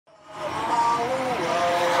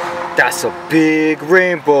That's a big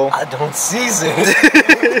rainbow. I don't season.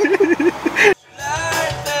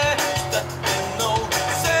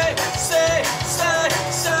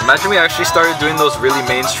 Imagine we actually started doing those really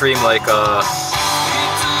mainstream like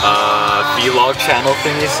vlog channel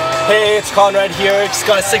thingies. Hey, it's Conrad here. Just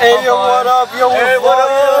got a sick Hey, yo, what up? Yo, hey, what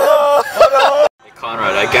up? What up? Hey,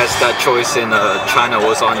 Conrad, I guess that choice in China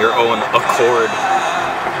was on your own accord.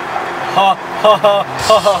 Ha ha ha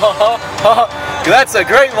ha ha ha ha. That's a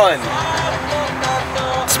great one.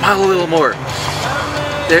 Smile a little more.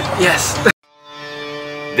 There, yes.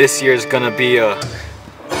 This year's gonna be a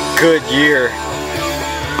good year.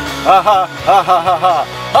 Ha ha ha ha ha ha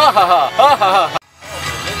ha ha ha ha.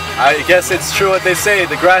 I guess it's true what they say.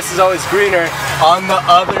 The grass is always greener on the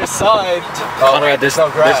other side. Oh, Conrad, there's no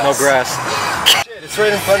grass. There's no grass. Shit, it's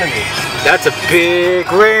right in front of me. That's a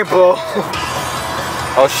big rainbow.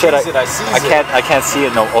 Oh shit! I can't see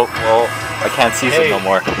it no. Oh, I can't see it no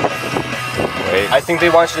more. Wait. I think they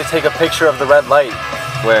want you to take a picture of the red light.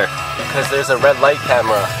 Where? Because there's a red light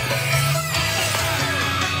camera.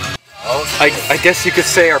 Oh. I guess you could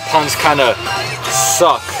say our puns kind of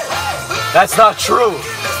suck. That's not true.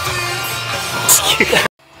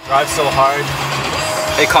 Drive so hard.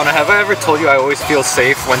 Hey Connor, have I ever told you I always feel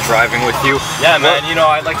safe when driving with you? Yeah, man. You know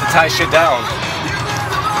I like to tie shit down.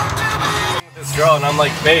 This girl and I'm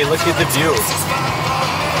like, babe, look at the view.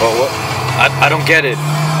 Well, what? I don't get it.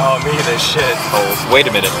 Oh, me either. Shit. Oh, wait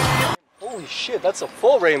a minute. Holy shit, that's a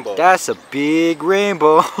full rainbow. That's a big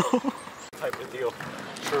rainbow. Type of deal.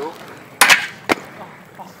 True. Is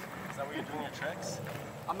that what you're doing your tricks?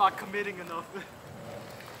 I'm not committing enough.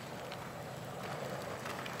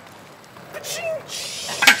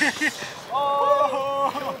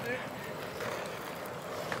 Oh!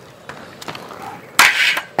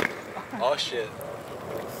 Oh shit.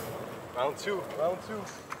 Round two.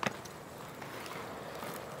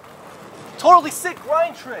 Totally sick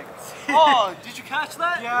grind trick. Oh, did you catch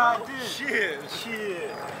that? Yeah, I did.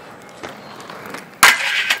 Shit.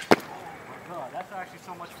 Oh my god, that's actually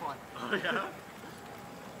so much fun. Oh yeah?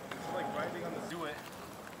 It's like grinding on the do it.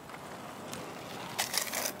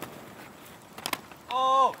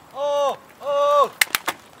 Oh!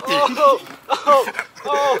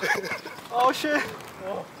 Oh shit.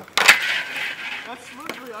 Oh. That's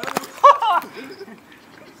literally, I almost...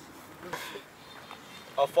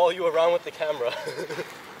 I'll follow you around with the camera.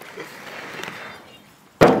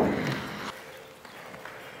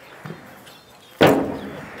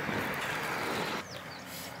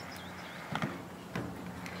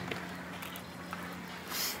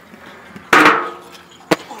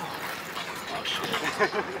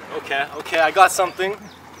 Okay, I got something.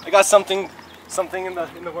 Something in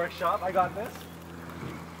the workshop. I got this.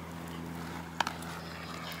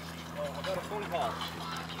 Oh, I got a phone call.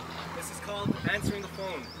 This is called answering the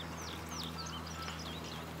phone.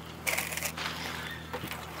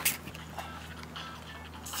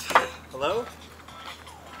 Hello?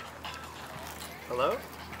 Hello?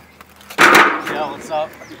 Yeah, what's up?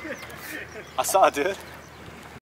 I saw it, dude.